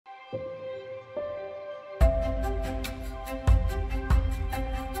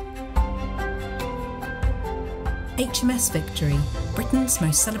HMS Victory, Britain's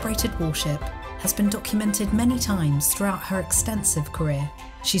most celebrated warship, has been documented many times throughout her extensive career.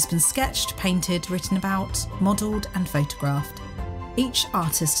 She's been sketched, painted, written about, modelled and photographed. Each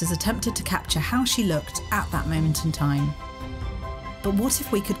artist has attempted to capture how she looked at that moment in time. But what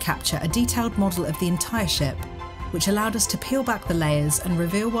if we could capture a detailed model of the entire ship, which allowed us to peel back the layers and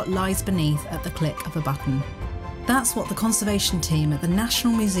reveal what lies beneath at the click of a button? That's what the conservation team at the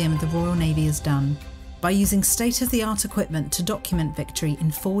National Museum of the Royal Navy has done, by using state-of-the-art equipment to document Victory in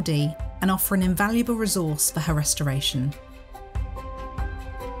 4D and offer an invaluable resource for her restoration.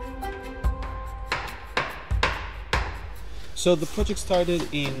 So the project started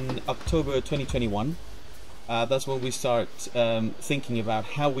in October 2021. That's when we start thinking about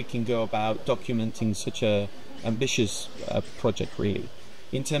how we can go about documenting such a ambitious project, really,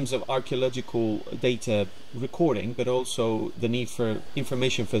 in terms of archaeological data recording, but also the need for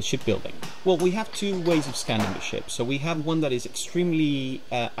information for shipbuilding. Well, we have two ways of scanning the ship. So we have one that is extremely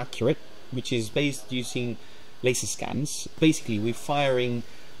accurate, which is based using laser scans. Basically, we're firing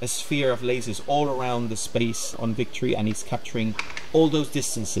a sphere of lasers all around the space on Victory, and it's capturing all those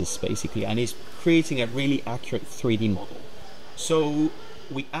distances, basically, and it's creating a really accurate 3D model. So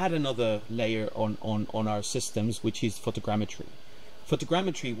we add another layer on our systems, which is photogrammetry.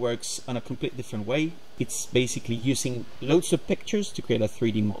 Photogrammetry works on a completely different way. It's basically using loads of pictures to create a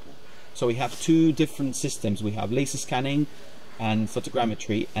 3D model. So we have two different systems. We have laser scanning and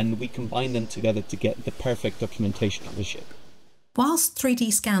photogrammetry, and we combine them together to get the perfect documentation of the ship. Whilst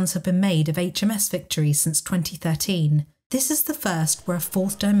 3D scans have been made of HMS Victory since 2013, this is the first where a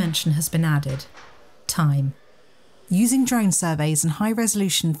fourth dimension has been added: time. Using drone surveys and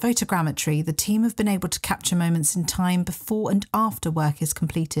high-resolution photogrammetry, the team have been able to capture moments in time before and after work is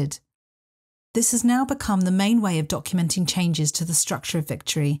completed. This has now become the main way of documenting changes to the structure of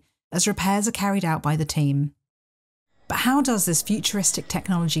Victory, as repairs are carried out by the team. But how does this futuristic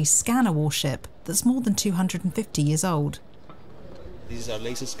technology scan a warship that's more than 250 years old? This is our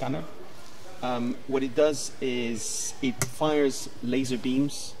laser scanner. What it does is it fires laser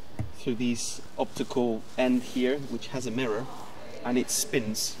beams through this optical end here, which has a mirror, and it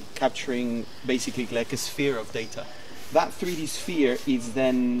spins, capturing basically like a sphere of data. That 3D sphere is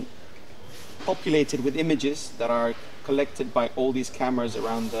then populated with images that are collected by all these cameras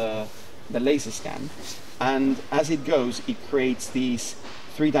around the laser scan, and as it goes, it creates this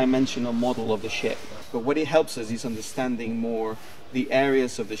three-dimensional model of the ship. But what it helps us is understanding more the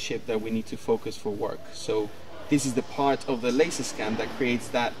areas of the ship that we need to focus for work. So this is the part of the laser scan that creates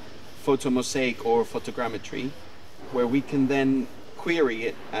that photo mosaic or photogrammetry, where we can then query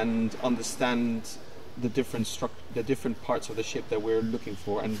it and understand the different parts of the ship that we're looking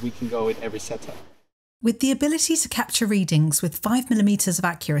for, and we can go in every setup. With the ability to capture readings with 5mm of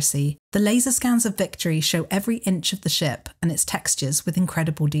accuracy, the laser scans of Victory show every inch of the ship and its textures with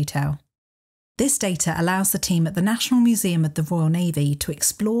incredible detail. This data allows the team at the National Museum of the Royal Navy to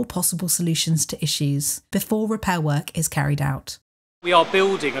explore possible solutions to issues before repair work is carried out. We are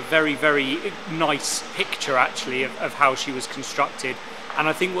building a very, very nice picture, actually, of how she was constructed. And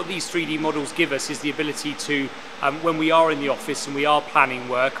I think what these 3D models give us is the ability to, when we are in the office and we are planning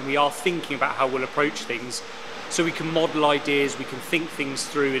work and we are thinking about how we'll approach things, so we can model ideas, we can think things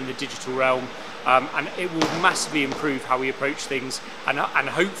through in the digital realm, and it will massively improve how we approach things, and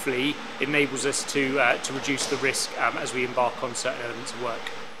hopefully enables us to reduce the risk as we embark on certain elements of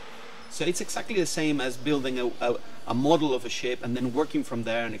work. So it's exactly the same as building a model of a ship and then working from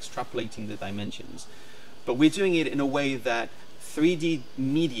there and extrapolating the dimensions. But we're doing it in a way that 3D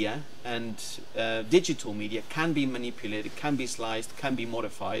media and digital media can be manipulated, can be sliced, can be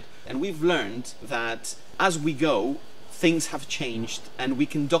modified. And we've learned that as we go, things have changed and we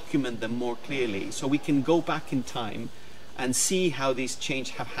can document them more clearly. So we can go back in time and see how these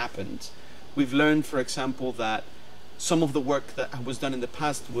changes have happened. We've learned, for example, that some of the work that was done in the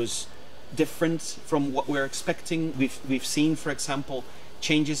past was different from what we're expecting. We've seen, for example,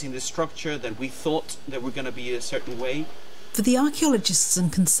 changes in the structure that we thought that were going to be a certain way. For the archaeologists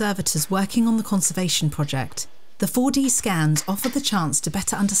and conservators working on the conservation project, the 4D scans offer the chance to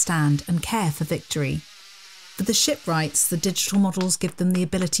better understand and care for Victory. For the shipwrights, the digital models give them the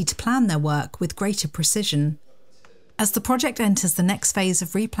ability to plan their work with greater precision. As the project enters the next phase of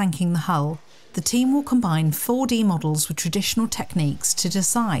replanking the hull, the team will combine 4D models with traditional techniques to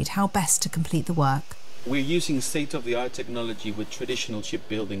decide how best to complete the work. We're using state-of-the-art technology with traditional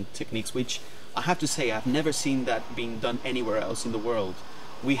shipbuilding techniques, which I have to say I've never seen that being done anywhere else in the world.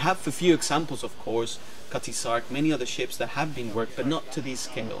 We have a few examples, of course, Cutty Sark, many other ships that have been worked, but not to this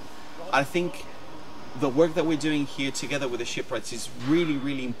scale. I think the work that we're doing here together with the shipwrights is really,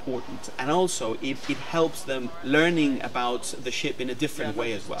 really important, and also it helps them learning about the ship in a different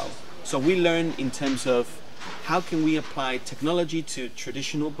way as well. So we learn in terms of how can we apply technology to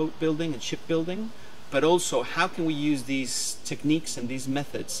traditional boat building and shipbuilding, but also how can we use these techniques and these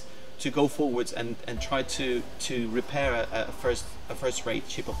methods to go forwards and try to repair a first-rate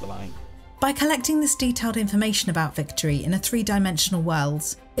ship of the line. By collecting this detailed information about Victory in a three-dimensional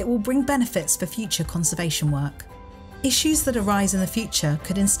world, it will bring benefits for future conservation work. Issues that arise in the future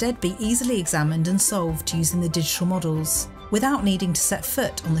could instead be easily examined and solved using the digital models, without needing to set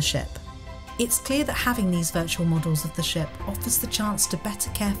foot on the ship. It's clear that having these virtual models of the ship offers the chance to better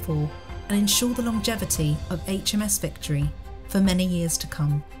care for and ensure the longevity of HMS Victory for many years to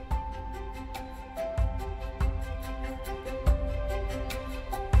come.